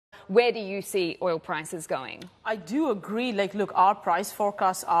where do you see oil prices going? I do agree. Like, look, our price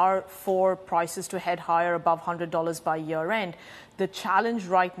forecasts are for prices to head higher above $100 by year end. The challenge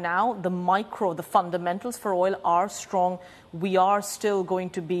right now, the fundamentals for oil are strong. We are still going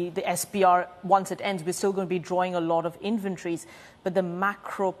to be, the SPR, once it ends, we're still going to be drawing a lot of inventories. But the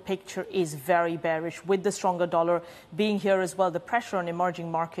macro picture is very bearish. With the stronger dollar being here as well, the pressure on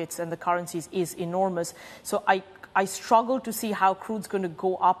emerging markets and the currencies is enormous. So I struggle to see how crude's going to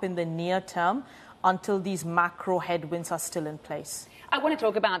go up in the near term until these macro headwinds are still in place. I want to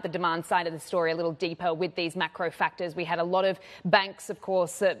talk about the demand side of the story a little deeper with these macro factors. We had a lot of banks, of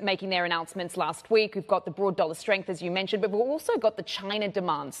course, making their announcements last week. We've got the broad dollar strength, as you mentioned, but we've also got the China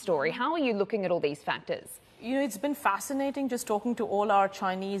demand story. How are you looking at all these factors? You know, it's been fascinating just talking to all our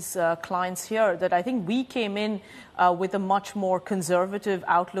Chinese clients here that I think we came in with a much more conservative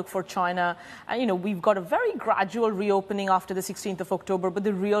outlook for China. And, you know, we've got a very gradual reopening after the 16th of October, but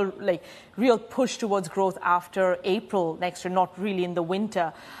the real push towards growth after April next year, not really in the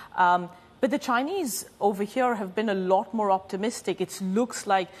winter. But the Chinese over here have been a lot more optimistic. It looks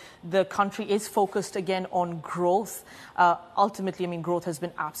like the country is focused again on growth. Ultimately, I mean, growth has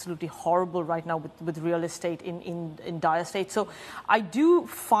been absolutely horrible right now with real estate in dire state. So I do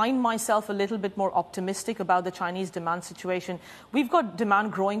find myself a little bit more optimistic about the Chinese demand situation. We've got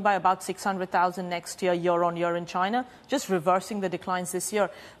demand growing by about 600,000 next year on year in China, just reversing the declines this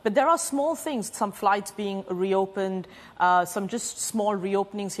year. But there are small things, some flights being reopened, some just small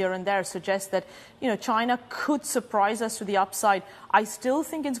reopenings here and there suggest that, you know, China could surprise us to the upside. I still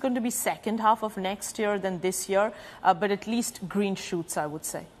think it's going to be second half of next year than this year, but at least green shoots, I would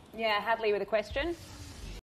say. Yeah, Hadley with a question.